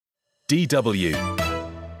DW.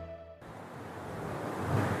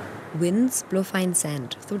 Winds blow fine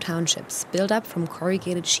sand through townships built up from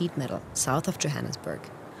corrugated sheet metal south of Johannesburg.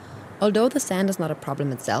 Although the sand is not a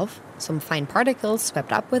problem itself, some fine particles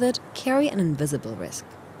swept up with it carry an invisible risk.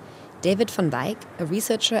 David van Wyk, a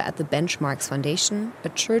researcher at the Benchmarks Foundation, a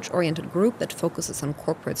church-oriented group that focuses on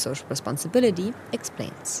corporate social responsibility,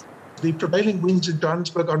 explains. The prevailing winds in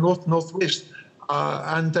Johannesburg are north-northwest,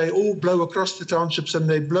 and they all blow across the townships, and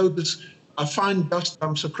they blow this fine dust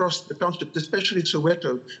dumps across the township, especially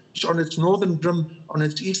Soweto, which on its northern rim, on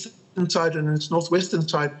its eastern side and its northwestern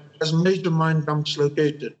side, has major mine dumps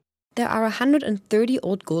located. There are 130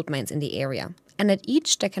 old gold mines in the area, and at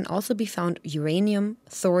each there can also be found uranium,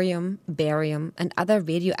 thorium, barium, and other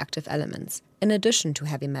radioactive elements, in addition to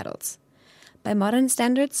heavy metals. By modern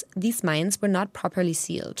standards, these mines were not properly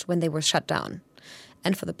sealed when they were shut down.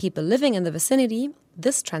 And for the people living in the vicinity,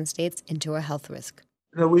 this translates into a health risk.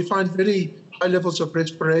 We find very high levels of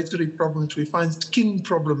respiratory problems. We find skin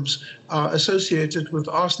problems associated with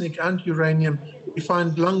arsenic and uranium. We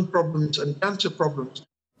find lung problems and cancer problems.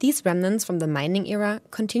 These remnants from the mining era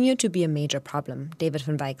continue to be a major problem, David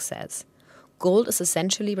van Wyk says. Gold is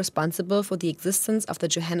essentially responsible for the existence of the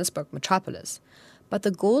Johannesburg metropolis. But the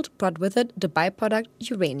gold brought with it the byproduct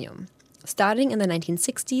uranium. Starting in the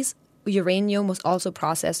 1960s, uranium was also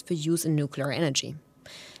processed for use in nuclear energy.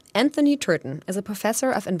 Anthony Turton is a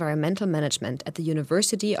professor of environmental management at the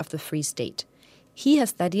University of the Free State. He has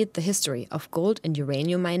studied the history of gold and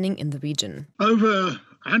uranium mining in the region. Over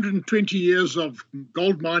 120 years of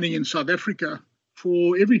gold mining in South Africa,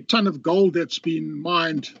 for every ton of gold that's been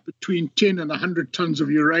mined, between 10 and 100 tons of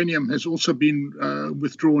uranium has also been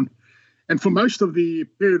withdrawn. And for most of the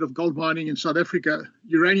period of gold mining in South Africa,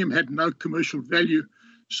 uranium had no commercial value,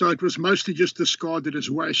 so it was mostly just discarded as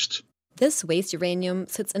waste. This waste uranium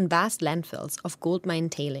sits in vast landfills of gold mine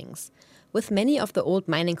tailings. With many of the old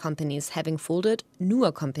mining companies having folded,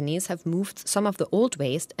 newer companies have moved some of the old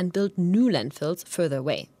waste and built new landfills further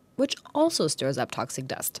away, which also stirs up toxic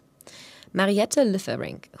dust. Mariette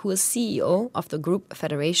Lieferinck, who is CEO of the Group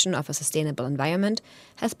Federation of a Sustainable Environment,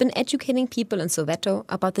 has been educating people in Soweto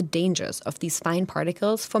about the dangers of these fine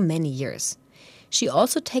particles for many years. She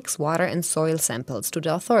also takes water and soil samples to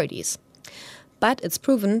the authorities. But it's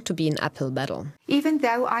proven to be an uphill battle. Even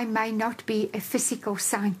though I may not be a physical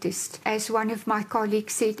scientist, as one of my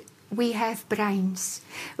colleagues said, we have brains.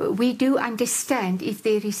 We do understand if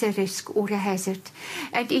there is a risk or a hazard.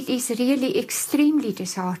 And it is really extremely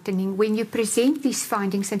disheartening when you present these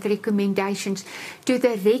findings and recommendations to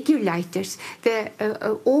the regulators, the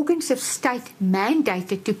organs of state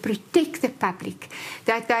mandated to protect the public,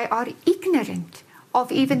 that they are ignorant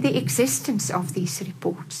of even the existence of these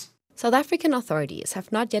reports. South African authorities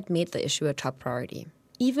have not yet made the issue a top priority,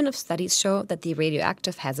 even if studies show that the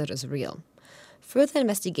radioactive hazard is real. Further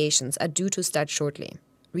investigations are due to start shortly.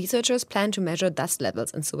 Researchers plan to measure dust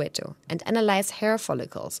levels in Soweto and analyze hair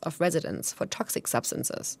follicles of residents for toxic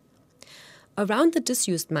substances. Around the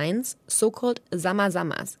disused mines, so-called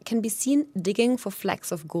zama-zamas can be seen digging for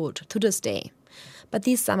flecks of gold to this day. But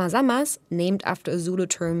these zama-zamas, named after a Zulu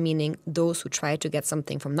term meaning those who try to get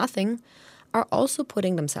something from nothing, are also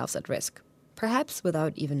putting themselves at risk, perhaps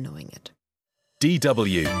without even knowing it.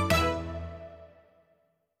 DW.